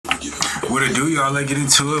What it do, y'all? Let's get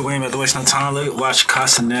into it. We ain't got to waste no time. Let's watch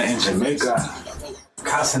Cenat in Jamaica.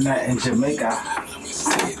 Cenat in Jamaica.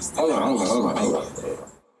 Hold on.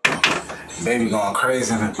 Baby going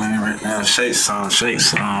crazy in the thing right now. Shake song.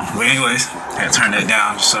 But anyways, had to turn that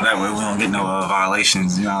down so that way we don't get no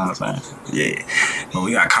violations, you know what I'm saying? Yeah. But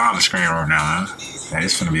we got Kyle on the screen right now, huh? Hey,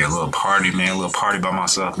 it's gonna be a little party, man. A little party by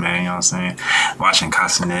myself, man. You know what I'm saying? Watching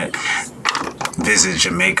Cenat visit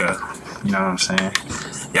Jamaica. You know what I'm saying?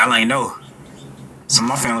 Y'all ain't know. Some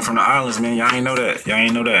of my family from the islands, man. Y'all ain't know that.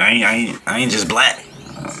 I ain't just black.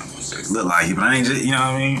 Look like you, but I ain't just, you know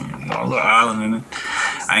what I mean? A little island in it.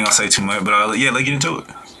 I ain't gonna say too much, but yeah, let's get into it.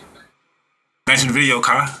 Thanks for the video,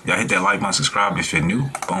 Kyle. Y'all hit that like button, subscribe if you're new.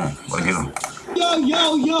 Boom. Let's get them. Yo, I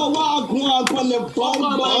go on the phone,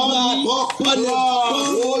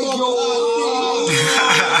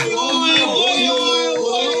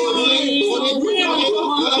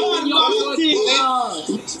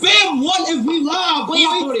 Spam one if we live.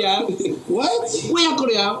 What? You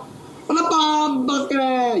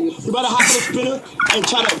better hop on the spinner and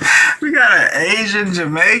try to. We got an Asian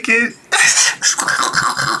Jamaican.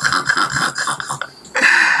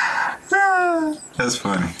 That's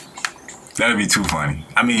funny. That'd be too funny.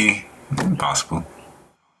 I mean, impossible.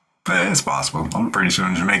 But it's possible. I'm pretty sure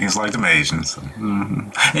Jamaicans like them Asians.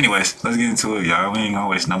 Anyways, let's get into it, y'all. We ain't gonna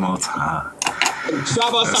waste no more time.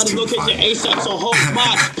 Drive outside this location ASAP, so hold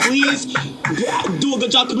spots. Please do a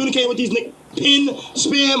good job communicating with these niggas. Pin,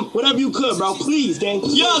 spam, whatever you could, bro. Please, gang.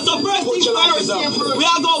 Yo, so first things first, we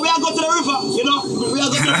gotta go to the river, you know? We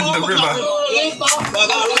gotta go to the river.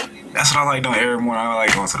 That's what I like doing every morning. I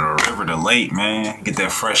like going to the river, the lake, man. Get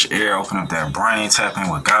that fresh air, open up that brain, tap in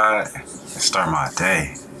with God, and start my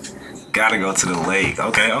day. Gotta go to the lake.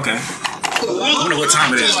 Okay. I wonder what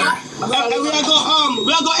time it is there. We gotta go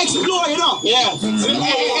explore, you know? Yeah.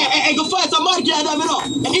 And go find some mud cat, you know?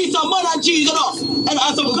 And eat some mud and cheese, you know? And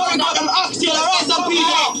some curry and oxtail and rice and peas, you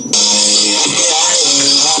know?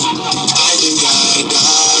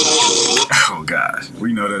 Oh gosh,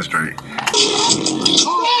 we know that's straight.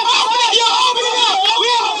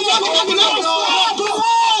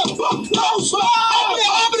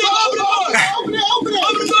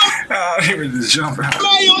 He was just jumping.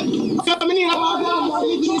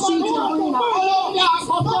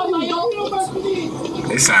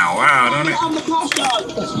 They sound wild, don't it?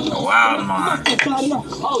 A wild man.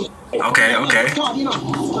 Okay.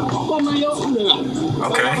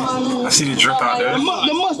 I see the drip out there.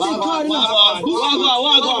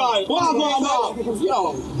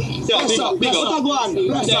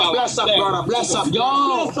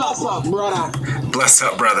 Bless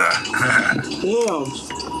up, brother. Damn.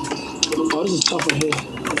 Oh, this is tough right here.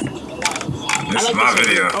 This is my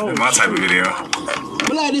video. This is my type of video.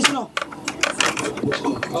 But like this, no.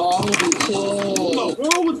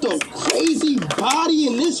 Bro, with the crazy body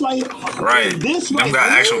in this right here. Right. This right. Them got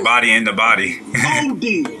actual body in the body.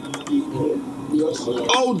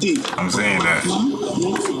 OD. I'm saying that. I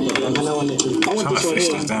want this right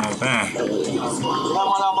here.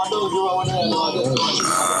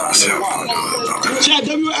 Chat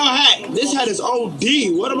WL hat. This hat is OD.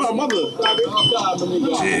 What about mother?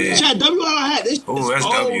 Yeah. Chat WL hat. This oh, that's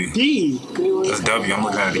OD. W. That's W. I'm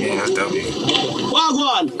looking at it again. That's W.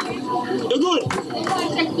 Wagwan. You're good.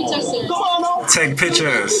 Come on now. Take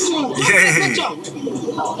pictures. Yay.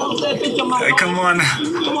 Hey, come on.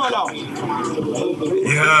 Come on now.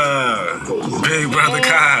 Yeah. Big brother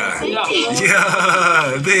Kai.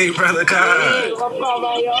 Yeah. Big brother Kai.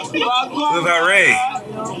 What about Ray?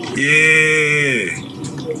 Yeah.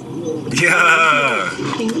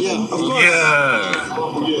 Of course.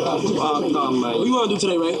 What you want to do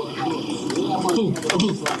today, Ray?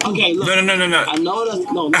 Okay, look. No. I know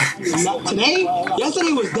that's not today.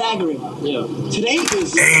 Yesterday was daggering. Yeah. Today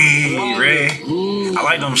is. Hey, Ray. I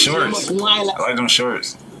like them shorts.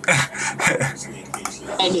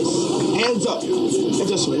 Like this. Hands up. And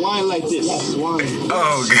just whine like this. Whine.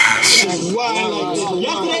 Oh gosh. Just whine like this.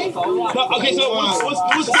 Yesterday? No, okay, so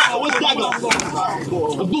what's dagger?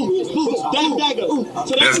 Boom. That's dagger.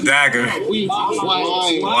 So that's dagger.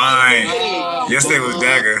 Wine. Yesterday was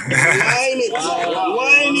dagger. Whine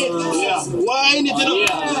it. Whine it.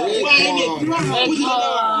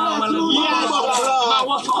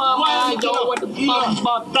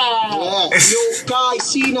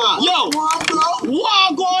 Yo,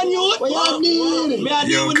 walk on you.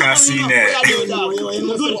 Yo, Cenat.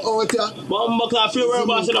 Mama can feel real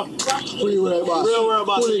boss enough. Real boss.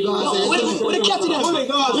 What the cat in them?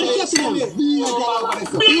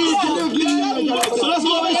 So let's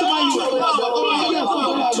go away some of you.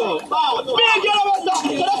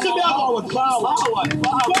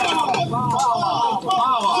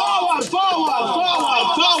 Forward.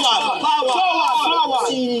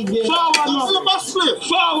 Forward now.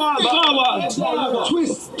 Forward.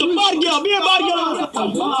 Twist. The bad girl. Be a bad girl.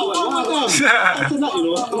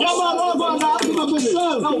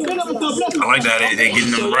 I like that. They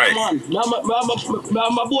getting them right.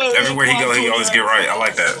 Everywhere he go, he always get right. I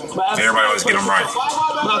like that. Everybody always get them right.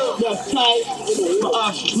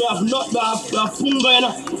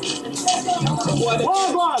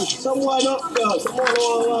 Someone up there. I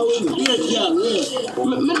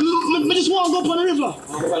just want to go up on the river.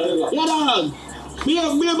 Yeah, dog. Be a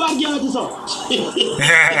bad girl to some.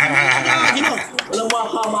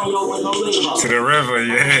 To the river,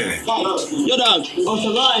 yeah. Yo, dog. On the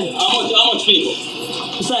line. How much people?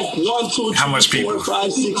 It's like 1, 2, 3, 4,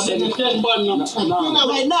 5, 6, 7, 10, but no.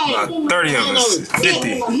 About 30 of us.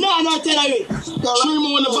 50. No, 10 of it. 3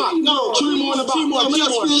 more in the back. No. 3 more in the back. 3 more.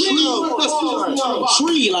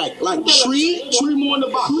 Three, like 3 more in the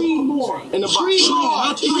back. 3 more in the back. 3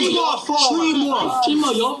 more. 3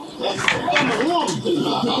 more, yo.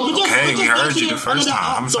 Hey, we heard you the first time.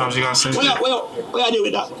 How many times you gonna say that? What I do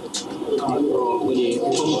with that?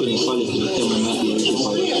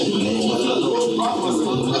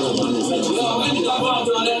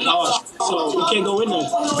 So we can't go in there. We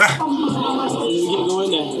can't go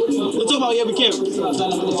in there. Let's talk about here. We can't.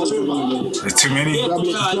 There's too many. So we're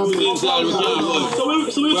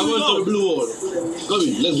going to the blue wall. Come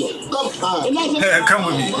in, let's go. Come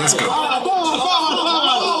with me. Let's go.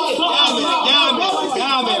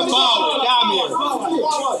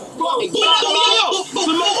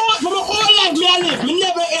 Me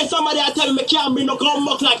never hear somebody tell me can't bring no come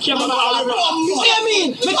back like Kevin. What do you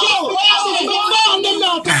mean? Me can't.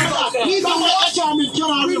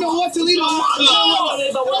 We know what to lead on.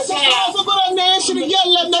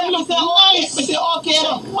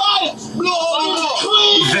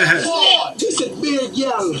 This is big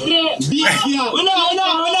girl. We're not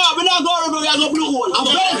going river, we're going blue hole.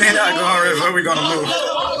 We're not going river, we're gonna move.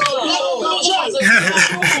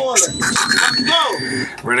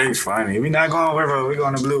 Where they funny? We not going river, we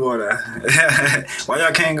going to blue water. Why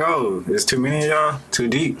y'all can't go? There's too many of y'all? Too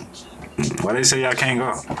deep? Why they say y'all can't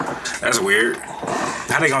go? That's weird.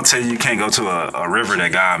 How they gonna tell you can't go to a river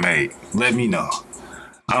that God made? Let me know.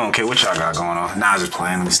 I don't care what y'all got going on. Nah, I'm just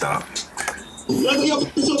playing. Let me stop. We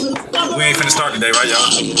ain't finna start today, right,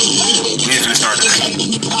 y'all? We ain't finna start today.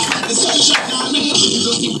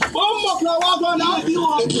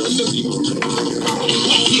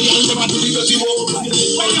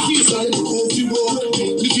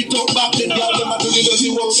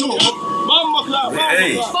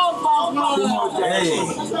 Hey.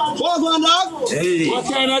 Hey. What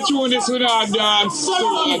kind of tune is with our dance? A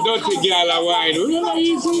dirty girl a wine. You know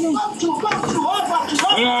easy, you know.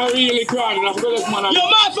 I'm not really crowded. I've got this man. Yo,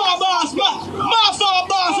 my fault, boss. My fault,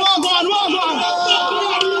 boss. Walk on.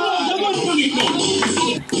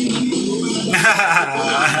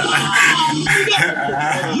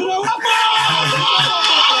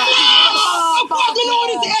 You know what?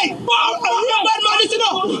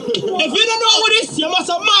 If you don't know what this, you must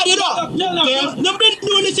have mad, you know. They've been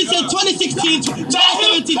doing this since 2016,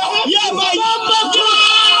 2017. Yeah, man.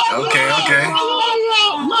 Okay.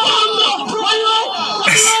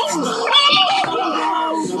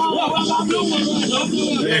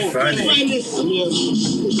 Very funny.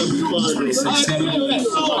 2016.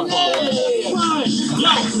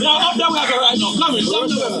 Yo, up there we are right now. Come in.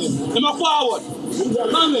 Come forward.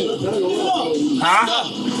 Come in. Huh?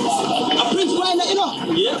 A Prince Prime that, you know?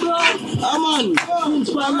 Yeah, bro. Come on. Prince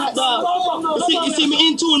Prime like that. You see me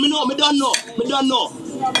in tune, me don't know.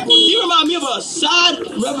 He remind me of a sad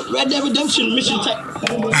Red Dead Redemption mission type.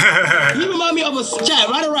 He remind me of a child,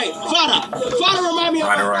 right or right? Father remind me of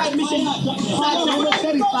a right mission.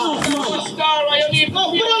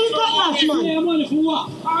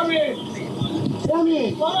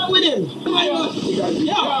 With him. Right.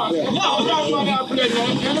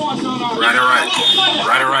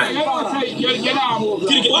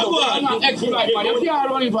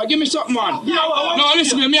 Give me something, man. No,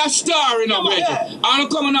 listen to me, I'm a star, you know, baby. I'm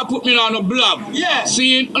come and put me on a blob. Yeah.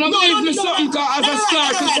 See, and I'm going to give me something as a star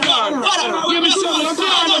to star. Give me something.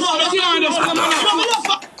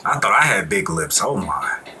 I thought I had big lips. Oh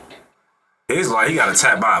my. He's like he got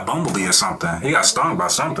attacked by a bumblebee or something. He got stung by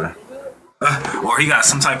something. Or he got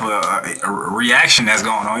some type of reaction that's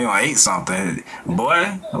going on. You know, ate something.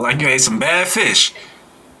 Boy, like you ate some bad fish.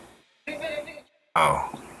 Oh.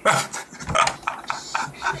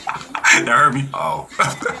 That hurt me? Oh.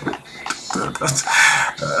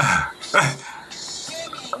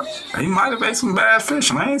 He might have ate some bad fish.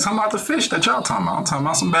 And I ain't talking about the fish that y'all talking about. I'm talking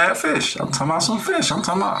about some bad fish. I'm talking about some fish. I'm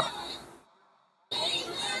talking about...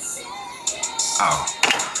 Oh.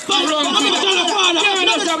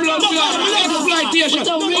 just a blood clot. Exploitation.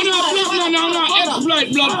 You know, black man now exploit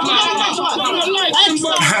blood clot.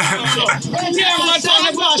 Yeah, but if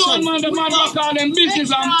man, the man work on them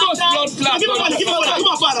business and bust blood clot.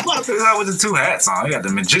 This is out with the two hats on. You got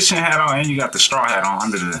the magician hat on and you got the straw hat on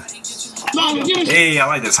under the. Hey, I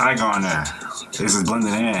like this tiger on there. This is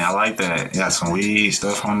blended in. I like that. You got some weed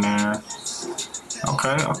stuff on there.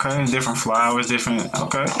 Okay. Different flowers, different.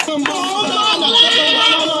 Okay.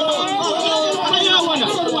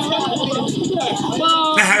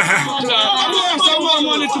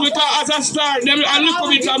 Money to because as I start, I look for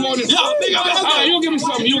it money. You give me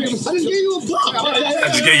some. I just give you a buck. I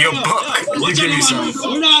just gave you a buck. You give me some.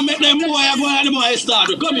 We don't make them boy go and the boy start.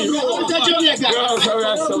 Come here. You are the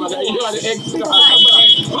extra.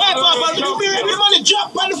 Wait, Papa, you be the money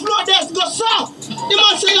drop on the floor. There's go soft. You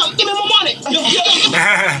must say, give me more money. Your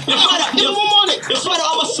father, give me more money. Your father,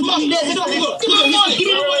 I'm a smack there. Give me more money. Give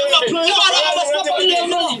me more money. Your father, I'm a step on there.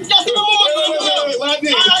 Just give me more money.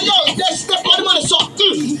 Yo, let's step on the money. So,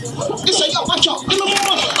 this is your watch out. Give me more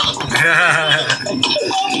money.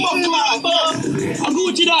 I'm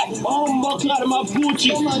Gucci that. I'm Gucci.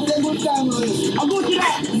 I'm Gucci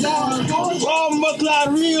that.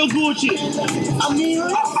 I'm real Gucci.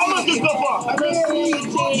 How much this go for?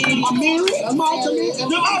 Amiri?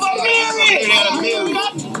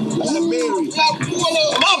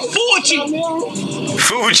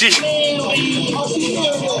 Fuji.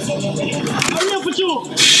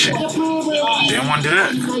 Didn't want to do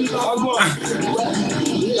that.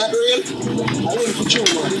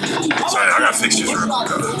 Sorry, I gotta fix this real quick.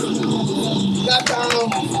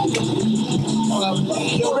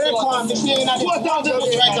 Your red corn, the thing that how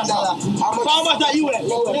much are you at?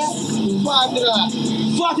 $40.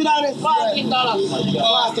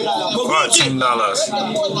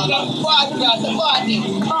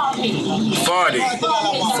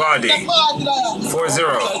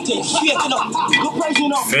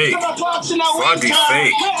 $40. Fake. 40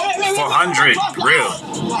 fake. 400 real.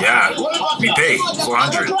 Yeah. We pay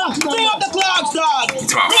 400.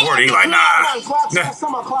 It's about 40. Like nah.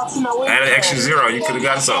 Add an extra zero. You could have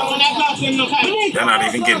got some. They're not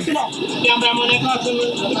even getting it.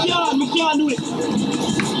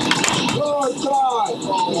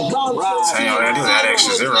 Saying all that do that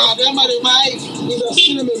extra zero.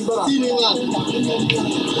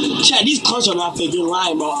 Chad, these clocks are not fake, you're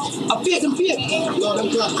lying, bro. I fake them fake.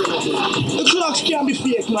 The clocks can't be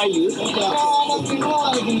fake, my youth.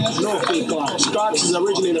 No fake clocks. Clocks is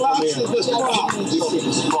originated from here.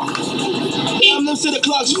 Them say the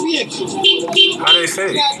clocks fake. How they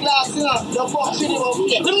fake?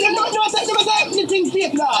 The thing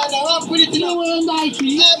fake now. I put it in a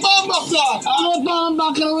Nike. Bomber clock. I'm a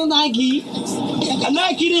bomber clock with Nike. A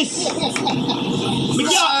Nike this.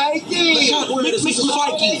 Nike.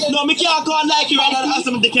 No, me can't call Nike right now. Ask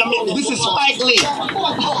them if they can make this. This is Spike Lee.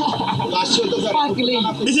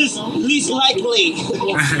 This is least likely.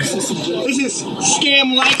 This is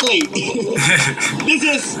scam likely. This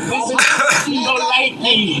is we don't like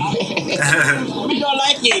me. We don't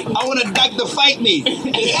like it. I want a doctor fight me.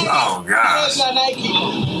 Oh gosh. I like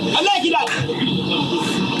it that.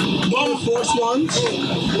 One force ones.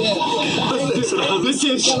 This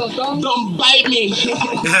is don't bite me.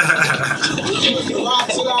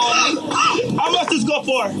 How much does go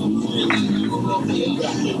for?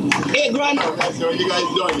 $8 grand. That's what you guys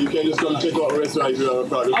done. You can just come check out the restaurant if you have a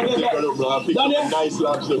product. I'll pick up a nice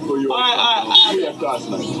lobster for you. Alright.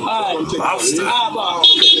 Lobster.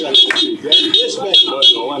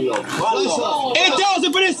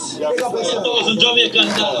 8,000 for this. 8,000 Jamaican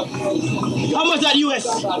dollar. How much that US?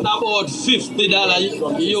 About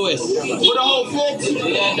 $50 US. For the whole fix?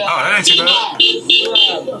 Oh, that ain't too bad.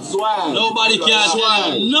 Swag. Nobody can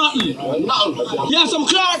swag. Nothing. You have some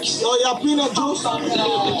Clarks? Oh, you have peanut juice?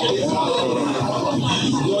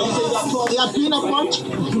 You have peanut punch?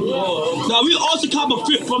 Now we also come a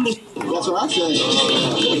fit from the. That's what I said.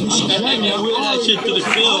 Wear that shit to the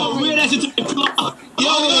club. Wear that shit to the club.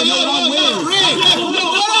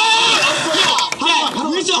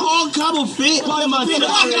 We should all come a fit. Jamaican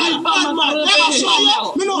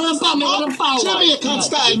style. We know step out.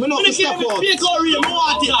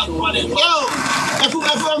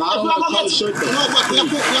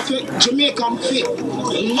 Jamaican fit.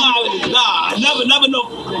 Nah, never know.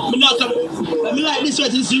 Me like this one.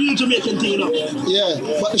 This is real Jamaican thing, you know. Yeah,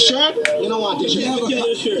 but the shirt, you don't want the shirt.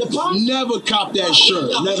 Never cop that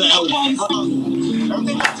shirt. Never ever.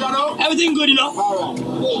 Everything good, you know. Alright.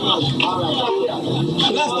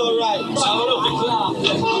 That's alright.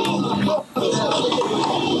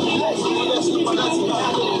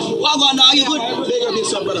 Wagwan, are you good? Big up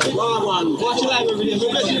yourself, brother. Wagwan. Watch your life every day.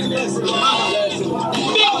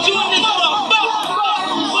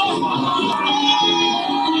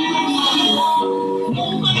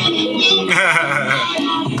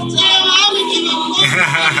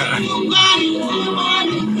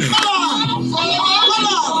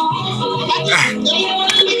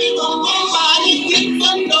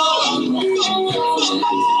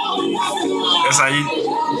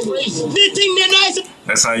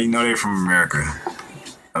 That's how you know they're from America.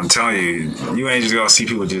 I'm telling you, you ain't just gonna see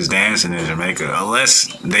people just dancing in Jamaica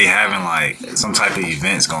unless they having like some type of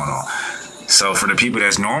events going on. So for the people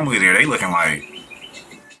that's normally there, they looking like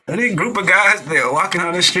a group of guys that walking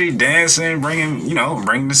on the street dancing,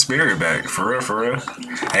 bringing the spirit back. For real.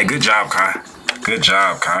 Hey, good job, Kai. Good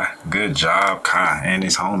job, Kai. Good job, Kai. And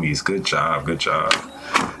his homies. Good job.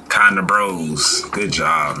 Kai and the bros. Good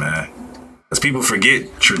job, man. Because people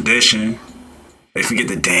forget tradition. They forget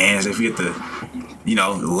to dance. They forget to,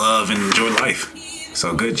 love and enjoy life.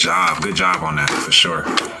 So good job on that for sure.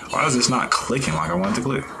 Why is this not clicking like I wanted to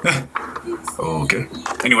click? Okay.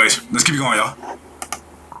 Anyways, let's keep going, y'all.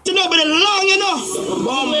 You know, but it's long,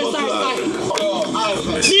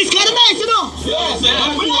 These kind of nice, Yes, The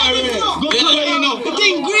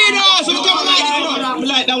thing green so we come nice, I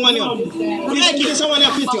like that one, I like it, someone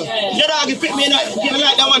that fit you. Your dog fit me, I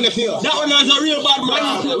like that one, That one is a real bad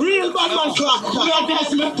man. Real bad man clock. Real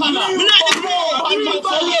Desmond color. We like the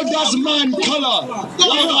real Desmond color.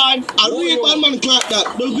 A real bad man clock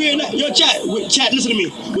that. The green, your chat, listen to me.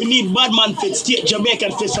 We need bad man fit, state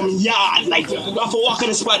Jamaican fit, some yard. Like, we have to walk in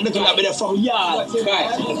the spot looking at me there from yard.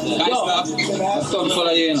 Guys, stop for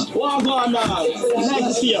you. Walk on now. Nice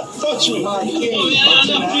to see you. Touch me.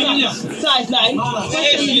 Size 9.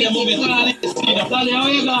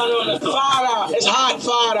 It's hot,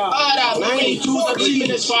 Father. 92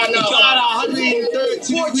 minutes, Father.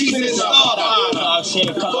 130 minutes, Father.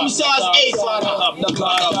 Come size 8, Father. The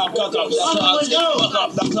clock.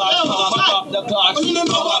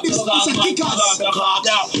 Remember about this? It's a kickers.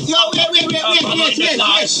 Yo, wait.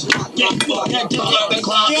 Get the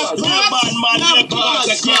clock.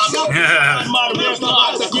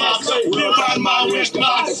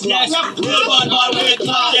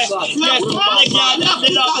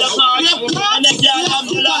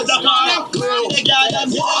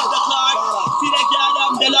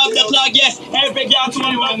 Yes, every girl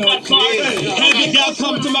come to my blood clot. Every girl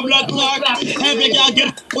come to my blood clot. Every girl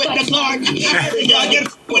get with the clot. Every girl get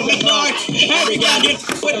with the clot. Every girl get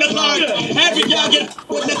with the clot. Every girl get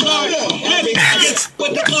with the clot. Every girl get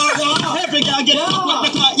with the clot. Every girl get with the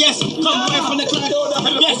clot. Yes, come right from the clot.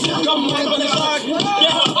 Yes, come right from the clot. Yes,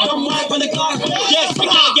 come right from the clot. Yes, we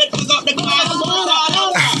can't get without the clot.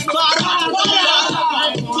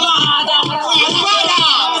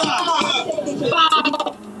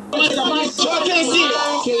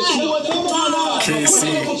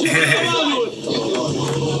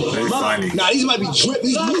 Very funny. Nah, these might be drip.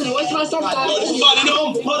 These what's my stuff?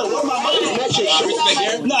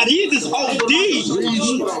 Nah, these is OD.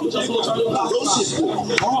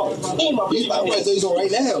 These prices on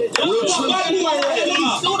right now. Real trip.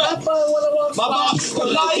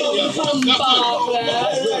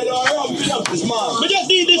 But just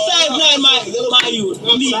these this size 9, my youth.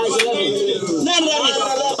 Size 11. 9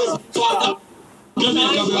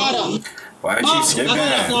 Why did you skip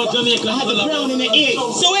that? Jamaica has a brown in the egg.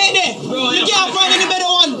 So wait there. You can't find any better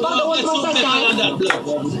one.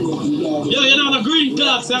 Yo, you're not a green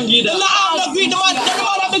class, and get that. No, the green, the man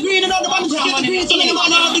have the green, and the man get the green, so the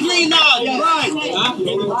man have the green now. Right.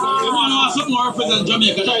 You want to have something represent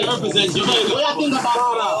Jamaica, that represent Jamaica. What do you think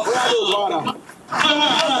about that? Where are you, brother?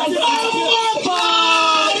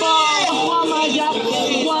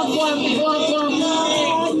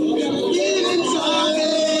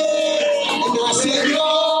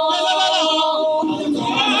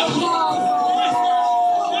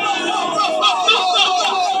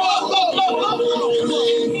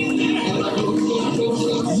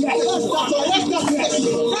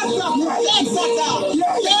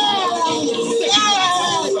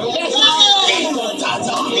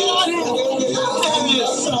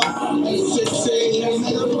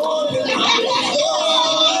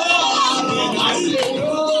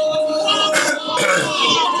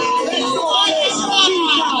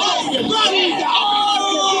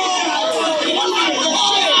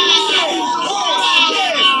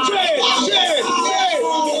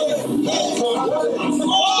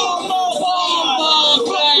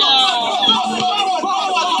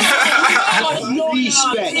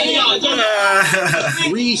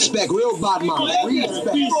 Respect, real bad man.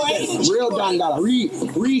 Respect, real dandala.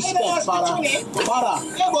 Respect, father. Father.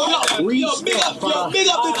 Respect, father. Big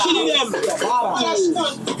up the killing them. Father.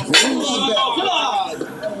 Respect.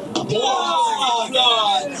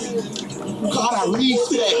 Father,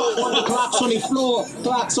 respect. Clocks on the floor.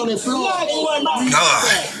 Clocks on the floor.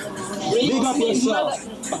 Respect. Big up yourself.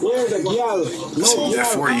 Where's the girl? No girl.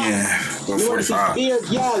 40 and 45. Here,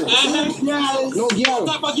 girl. No girl.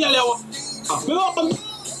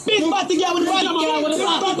 Big body girl with the body girl with the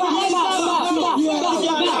body girl.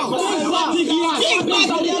 Big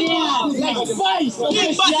body girl. Like spice.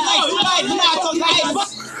 Big body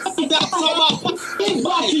big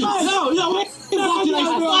body.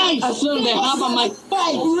 As soon as they have, I'm like,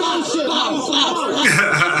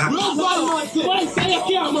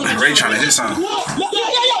 Ray trying to hit something.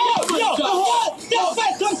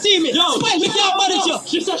 Come see me. Yo, we can't manage you.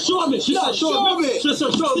 She said, show me. She said, show me. She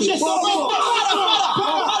said, show me. She said, show me.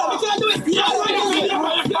 We can't do it. We can't do it.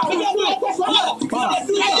 We can't do it.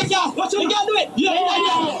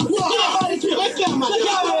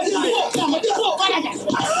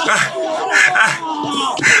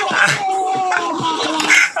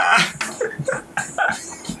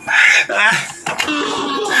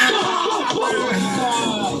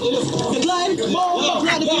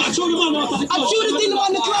 I'm shooting the thing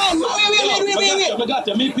on the climb. Wait. I got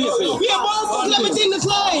you. Me pay for you. We are both let me in the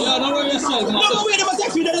climb. No, don't worry yourself. No, wait. They must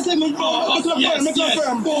text me. They tell me. Me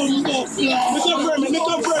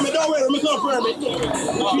confirm it. Don't worry. Me confirm it.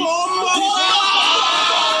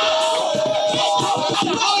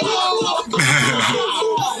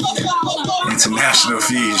 International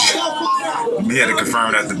fees. We had to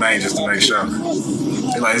confirm it at the bank just to make sure.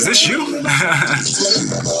 They're like, is this you?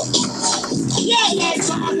 Yes.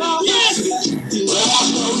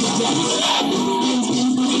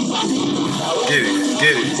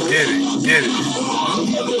 Get it.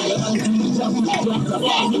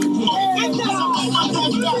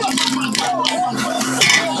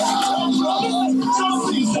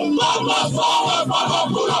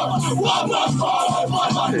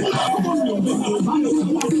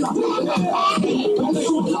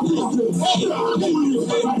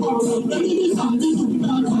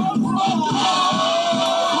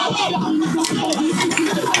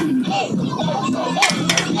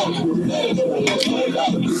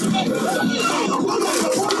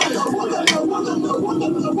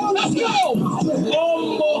 Let's go!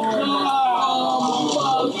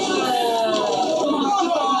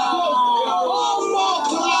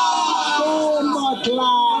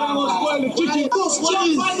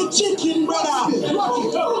 Chicken, brother.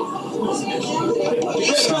 Let's go.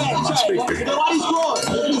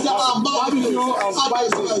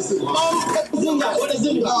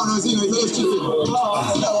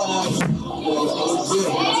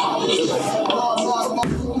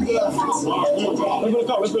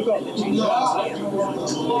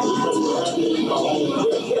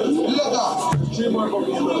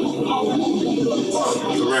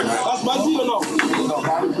 That's my deal now.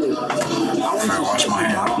 I wash my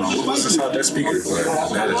hand. I don't know what's inside that speaker, but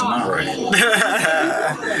that is not right.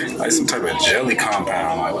 Like some type of jelly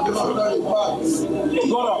compound. Like what the fuck?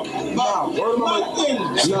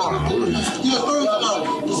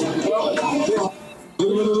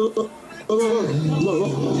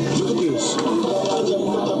 Look at this.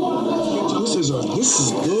 This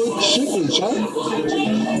is good chicken, chat.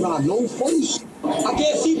 Nah, no face. I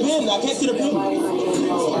can't see pin. I can't see the pin.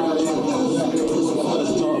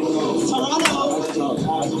 Toronto.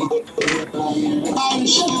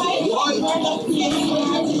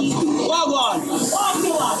 Wagwan.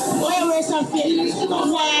 Where some fish?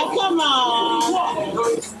 Nah, come on.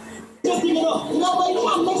 No, but you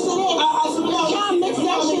can't mix it in. You can't mix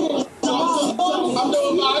that shit in. I'm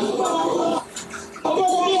doing mine.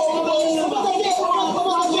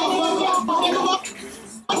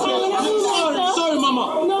 Sorry, mama.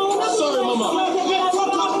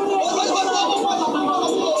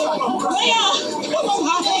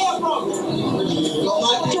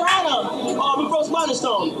 Toronto. Oh, we from Spanish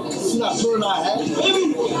Town. She's not sure now, eh?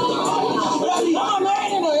 Baby. I'm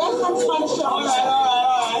married in there. That's from Spanish Town. All right.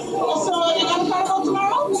 So, you gonna try to go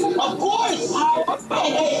tomorrow? Of course.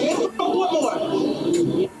 Hey, let's go one more.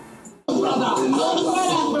 Brother.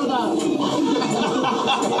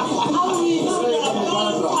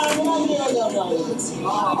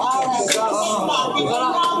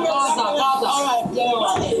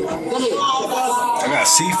 I got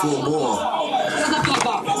seafood boil. I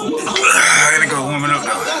gotta go warm it up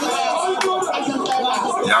though.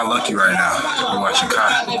 Y'all lucky right now. You're watching Kai.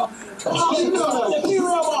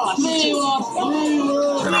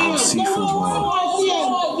 Got a whole seafood boil.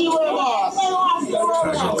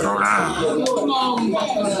 Gotta go throw down.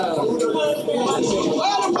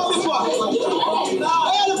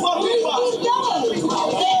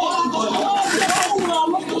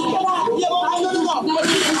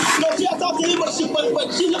 But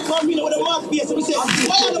she looked for me with a mouthpiece, so we said,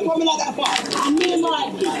 why you look for me like that for? I'm me mad.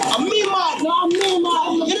 No, I'm me mad.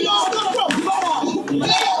 You know where I'm from, brother.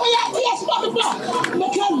 Yes, stop it, bro.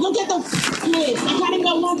 Because look at the place. I can't even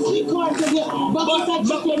get one sweet corn to get bucket of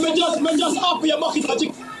chicken. Me just offer your bucket of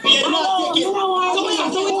chicken.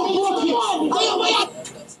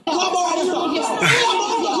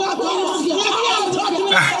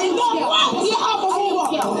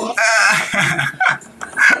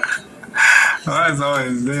 As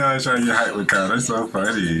always, they always trying to get hype with Kyle. That's so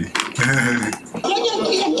funny.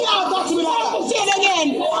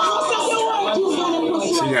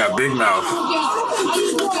 She got a big mouth.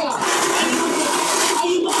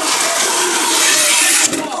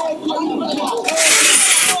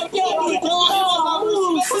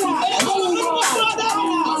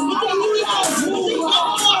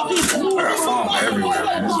 I got foam everywhere,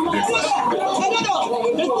 man. This is ridiculous.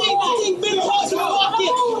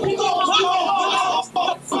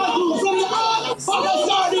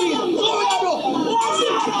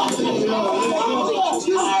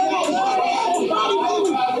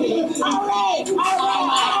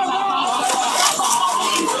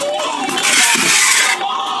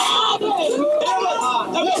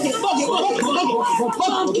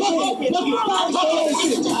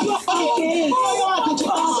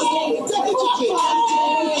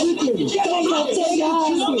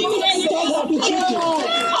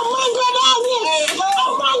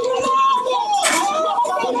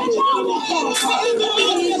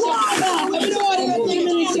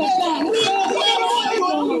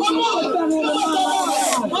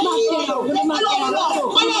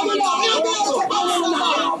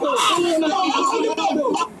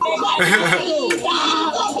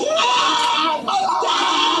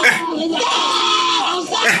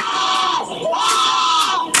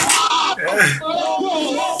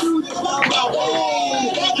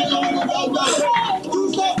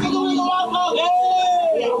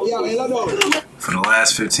 For the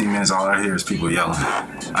last 15 minutes, all I hear is people yelling.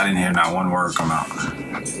 I didn't hear not one word come out.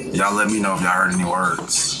 Y'all let me know if y'all heard any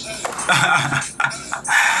words.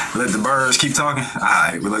 Let the birds keep talking?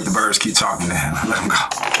 Alright, we let the birds keep talking then. Let them go.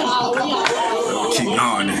 Keep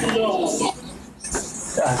going then.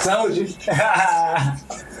 I told you.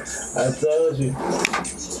 I told you.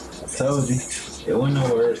 I told you. There wasn't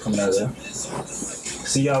no words coming out of there.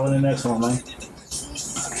 See y'all in the next one, man.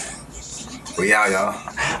 We out, y'all.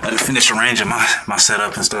 Let me finish arranging my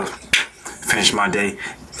setup and stuff. Finish my day.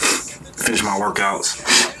 Finish my workouts.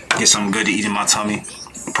 Get something good to eat in my tummy.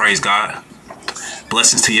 Praise God.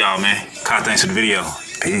 Blessings to y'all, man. God, thanks for the video.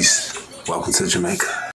 Peace. Welcome to Jamaica.